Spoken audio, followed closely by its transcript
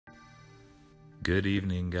Good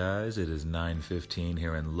evening, guys. It is 9:15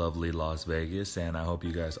 here in lovely Las Vegas, and I hope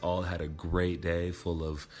you guys all had a great day full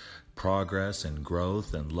of progress and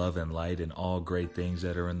growth and love and light and all great things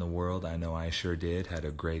that are in the world. I know I sure did. Had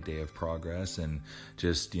a great day of progress and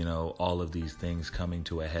just, all of these things coming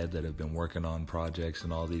to a head that have been working on projects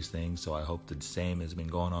and all these things. So I hope the same has been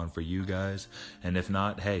going on for you guys. And if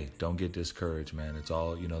not, hey, don't get discouraged, man. It's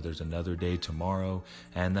all, there's another day tomorrow,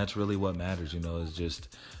 and that's really what matters, is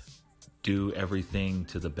just do everything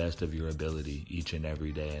to the best of your ability each and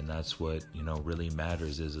every day. And that's what, really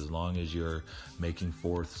matters, is as long as you're making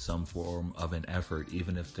forth some form of an effort,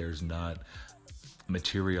 even if there's not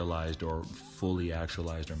materialized or fully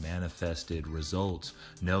actualized or manifested results,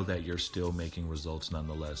 know that you're still making results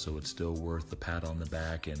nonetheless. So it's still worth the pat on the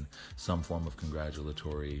back and some form of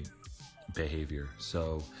congratulatory behavior.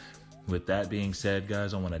 So with that being said,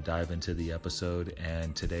 guys, I want to dive into the episode,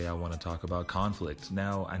 and today I want to talk about conflict.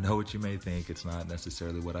 Now, I know what you may think. It's not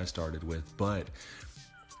necessarily what I started with, but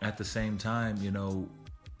at the same time,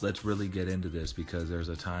 let's really get into this, because there's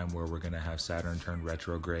a time where we're going to have Saturn turn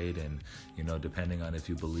retrograde, and, depending on if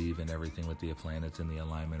you believe in everything with the planets and the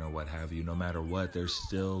alignment or what have you, no matter what, there's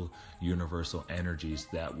still universal energies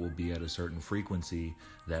that will be at a certain frequency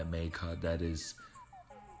that is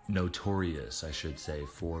notorious, I should say,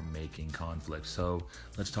 for making conflict. So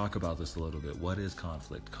let's talk about this a little bit. What is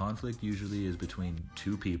conflict? Conflict usually is between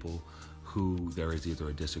two people who there is either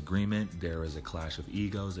a disagreement, there is a clash of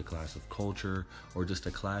egos, a clash of culture, or just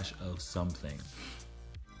a clash of something.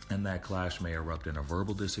 And that clash may erupt in a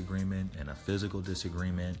verbal disagreement, and a physical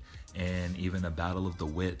disagreement, and even a battle of the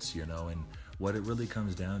wits, and what it really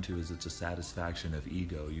comes down to is it's a satisfaction of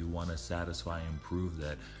ego. You want to satisfy and prove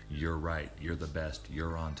that you're right, you're the best,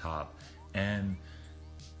 you're on top. And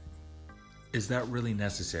is that really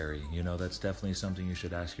necessary? That's definitely something you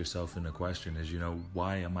should ask yourself in the question is,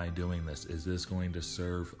 why am I doing this? Is this going to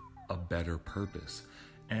serve a better purpose?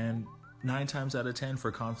 And 9 times out of 10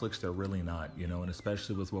 for conflicts, they're really not, and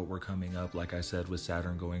especially with what we're coming up, like I said, with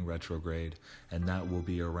Saturn going retrograde, and that will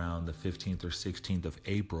be around the 15th or 16th of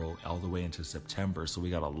April all the way into September. So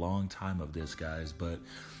we got a long time of this, guys. But,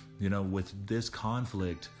 with this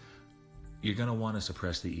conflict, you're going to want to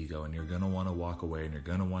suppress the ego, and you're going to want to walk away, and you're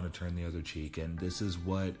going to want to turn the other cheek. And this is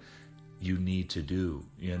what you need to do,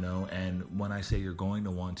 and when I say you're going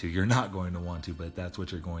to want to, you're not going to want to, but that's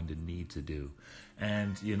what you're going to need to do.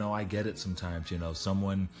 And, I get it sometimes,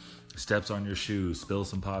 someone steps on your shoes, spills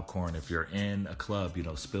some popcorn. If you're in a club,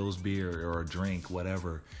 spills beer or a drink,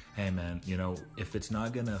 whatever. Hey man, if it's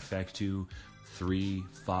not going to affect you 3,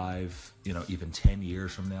 5, even 10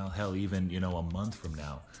 years from now, hell, even, a month from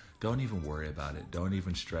now, don't even worry about it. Don't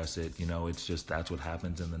even stress it. It's just, that's what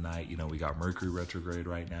happens in the night. We got Mercury retrograde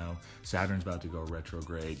right now. Saturn's about to go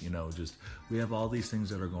retrograde. We have all these things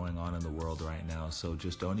that are going on in the world right now. So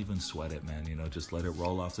just don't even sweat it, man. Just let it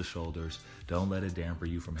roll off the shoulders. Don't let it damper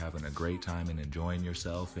you from having a great time and enjoying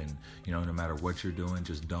yourself. And, no matter what you're doing,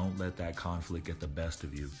 just don't let that conflict get the best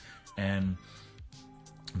of you. And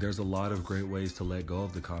there's a lot of great ways to let go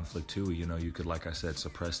of the conflict too. You could, like I said,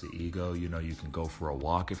 suppress the ego. You can go for a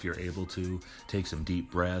walk if you're able to, take some deep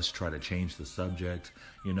breaths, try to change the subject.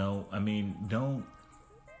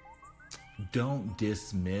 Don't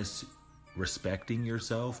dismiss respecting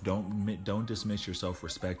yourself. Don't dismiss your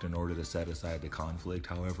self-respect in order to set aside the conflict.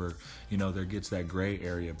 However, there gets that gray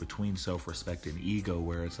area between self-respect and ego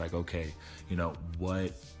where it's like, okay,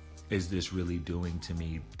 what is this really doing to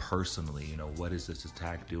me personally? What is this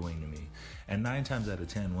attack doing to me? And 9 times out of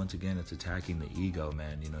 10, once again, it's attacking the ego,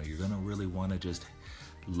 man. You're going to really want to just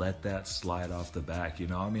let that slide off the back.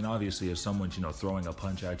 Obviously, if someone's, throwing a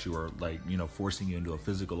punch at you or forcing you into a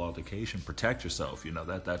physical altercation, protect yourself.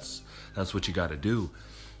 That's what you got to do.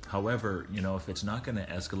 However, if it's not going to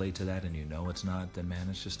escalate to that and it's not, then man,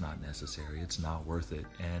 it's just not necessary. It's not worth it.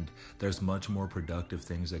 And there's much more productive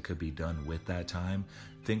things that could be done with that time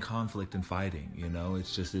than conflict and fighting.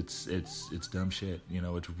 It's just, it's dumb shit.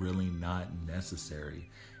 It's really not necessary.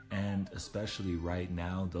 And especially right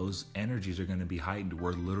now, those energies are going to be heightened.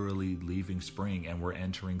 We're literally leaving spring and we're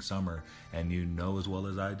entering summer. And as well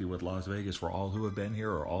as I do with Las Vegas, for all who have been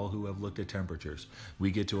here or all who have looked at temperatures,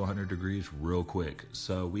 we get to 100 degrees real quick.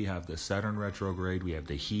 So we have the Saturn retrograde, we have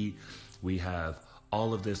the heat, we have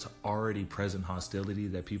all of this already present hostility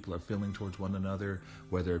that people are feeling towards one another,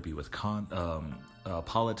 whether it be with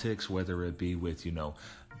politics, whether it be with,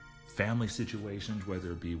 family situations,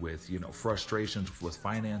 whether it be with, frustrations with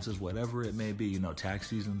finances, whatever it may be. Tax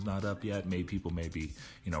season's not up yet. People may be,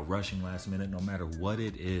 rushing last minute. No matter what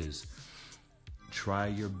it is, try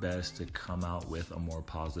your best to come out with a more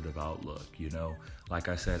positive outlook. Like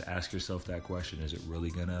I said, ask yourself that question. Is it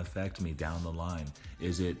really going to affect me down the line?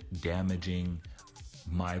 Is it damaging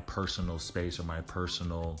my personal space or my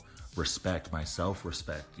personal respect, my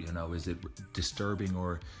self-respect? Is it disturbing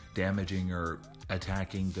or damaging or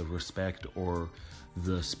attacking the respect or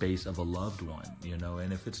the space of a loved one?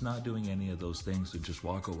 And if it's not doing any of those things, then just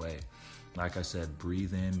walk away. Like I said,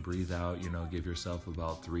 breathe in, breathe out, give yourself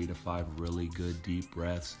about 3 to 5 really good deep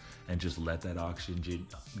breaths and just let that oxygen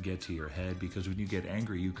get to your head, because when you get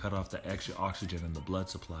angry, you cut off the extra oxygen in the blood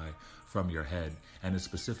supply from your head, and it's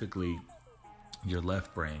specifically your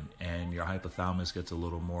left brain, and your hypothalamus gets a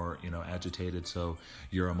little more, agitated. So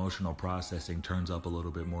your emotional processing turns up a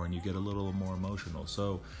little bit more and you get a little more emotional.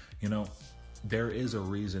 So, there is a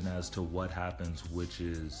reason as to what happens,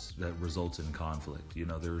 that results in conflict.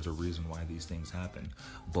 There is a reason why these things happen,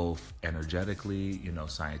 both energetically,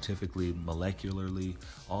 scientifically, molecularly.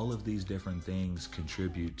 All of these different things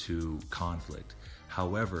contribute to conflict.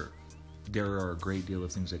 However, there are a great deal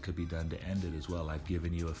of things that could be done to end it as well. I've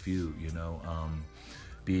given you a few,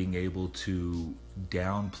 being able to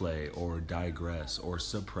downplay or digress or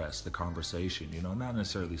suppress the conversation, not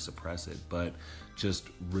necessarily suppress it, but just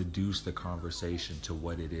reduce the conversation to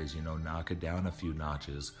what it is, knock it down a few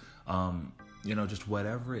notches, just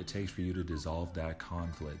whatever it takes for you to dissolve that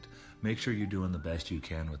conflict. Make sure you're doing the best you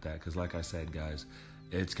can with that, because like I said, guys,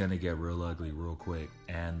 it's going to get real ugly real quick.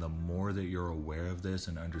 And the more that you're aware of this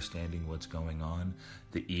and understanding what's going on,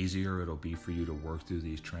 the easier it'll be for you to work through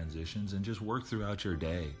these transitions and just work throughout your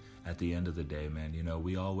day. At the end of the day, man,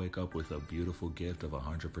 we all wake up with a beautiful gift of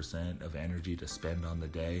 100% of energy to spend on the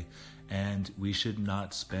day. And we should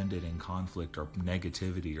not spend it in conflict or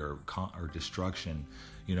negativity or destruction,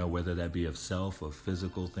 whether that be of self, of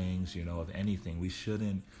physical things, of anything.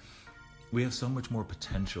 We have so much more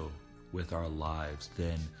potential with our lives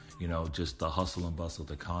than, just the hustle and bustle,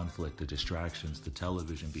 the conflict, the distractions, the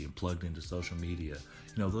television, being plugged into social media.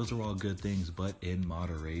 Those are all good things, but in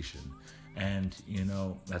moderation. And,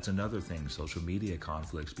 that's another thing. Social media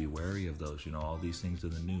conflicts, be wary of those, all these things in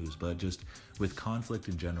the news. But just with conflict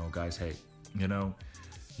in general, guys, hey,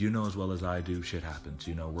 as well as I do, shit happens.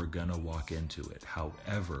 We're going to walk into it.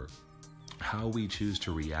 However, how we choose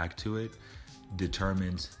to react to it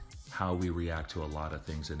determines how we react to a lot of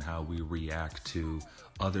things, and how we react to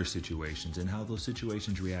other situations, and how those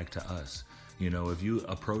situations react to us. If you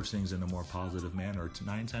approach things in a more positive manner,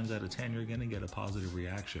 9 times out of 10, you're going to get a positive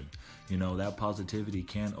reaction. That positivity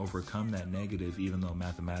can overcome that negative, even though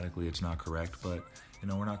mathematically it's not correct. But,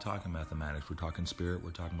 we're not talking mathematics. We're talking spirit.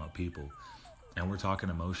 We're talking about people. And we're talking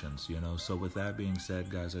emotions, So with that being said,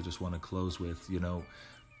 guys, I just want to close with,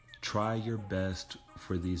 try your best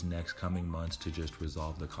for these next coming months to just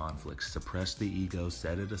resolve the conflict. Suppress the ego,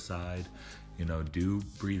 set it aside, do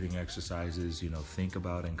breathing exercises, think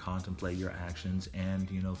about and contemplate your actions, and,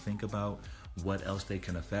 think about what else they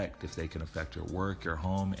can affect. If they can affect your work, your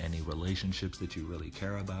home, any relationships that you really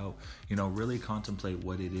care about, really contemplate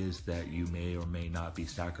what it is that you may or may not be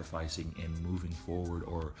sacrificing in moving forward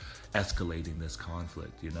or escalating this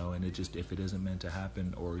conflict, and if it isn't meant to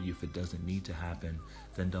happen, or if it doesn't need to happen,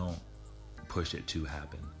 then don't push it to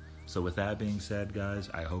happen. So with that being said, guys,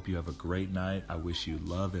 I hope you have a great night. I wish you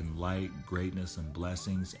love and light, greatness and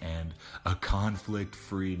blessings, and a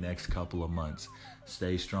conflict-free next couple of months.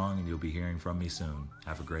 Stay strong, and you'll be hearing from me soon.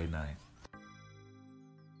 Have a great night.